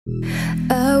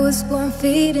I was born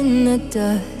feet in the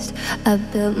dust. I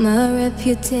built my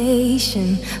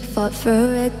reputation, fought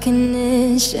for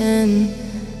recognition.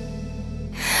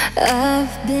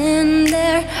 I've been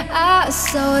there, I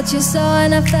saw what you saw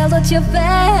and I felt what you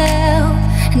felt.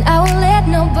 And I won't let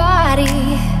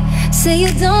nobody say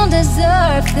you don't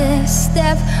deserve this.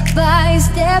 Step by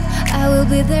step, I will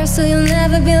be there so you'll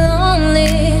never be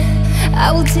lonely.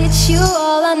 I will teach you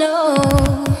all I know.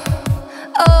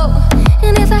 Oh,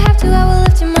 and if I have to, I will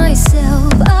lift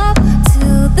myself up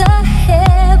to the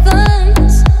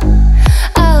heavens.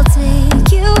 I'll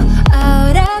take you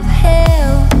out of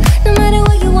hell. No matter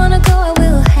where you wanna go, I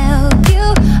will help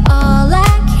you all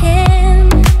I can.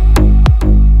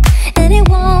 And it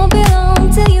won't be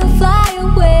long till you fly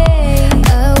away.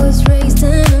 I was raised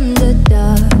an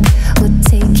underdog, would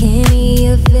take any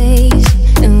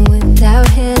evasion and without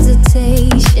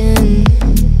hesitation.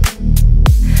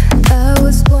 I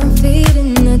was born feet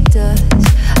in the dust.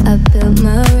 I built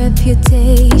my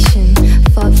reputation,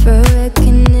 fought for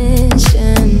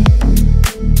recognition.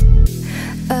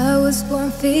 I was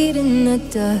born feet in the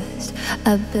dust.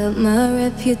 I built my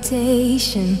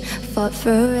reputation, fought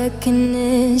for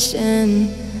recognition.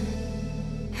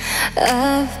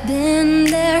 I've been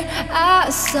there, I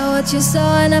saw what you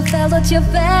saw and I felt what you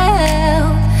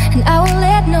felt. And I won't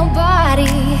let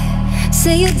nobody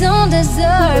say you don't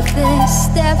deserve this.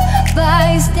 Step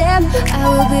by step, I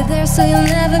will be there so you'll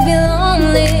never be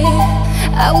lonely.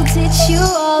 I will teach you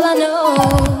all I know.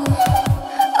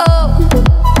 Oh,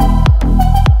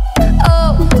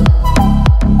 oh,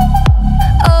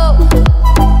 oh, oh,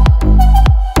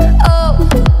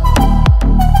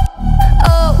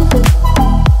 oh,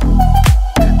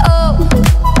 oh,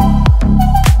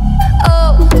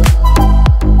 oh,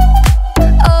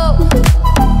 oh.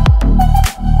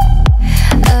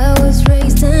 I was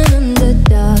raised an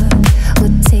underdog,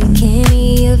 would take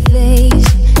any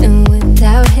evasion and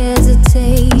without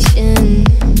hesitation.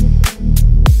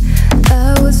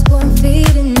 I was born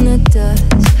feet in the dust.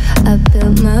 I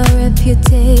built my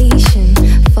reputation,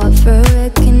 fought for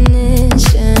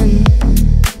recognition.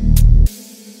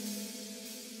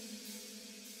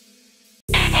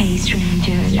 Hey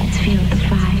stranger, let's feel the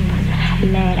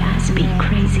vibe. Let us be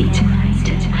crazy tonight.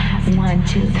 1,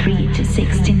 2, 3 to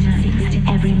 69.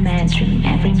 Every man's dream,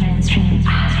 every man's dream.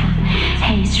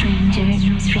 Hey stranger,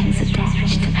 no strings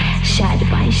attached. Shot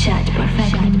by shot,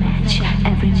 perfectly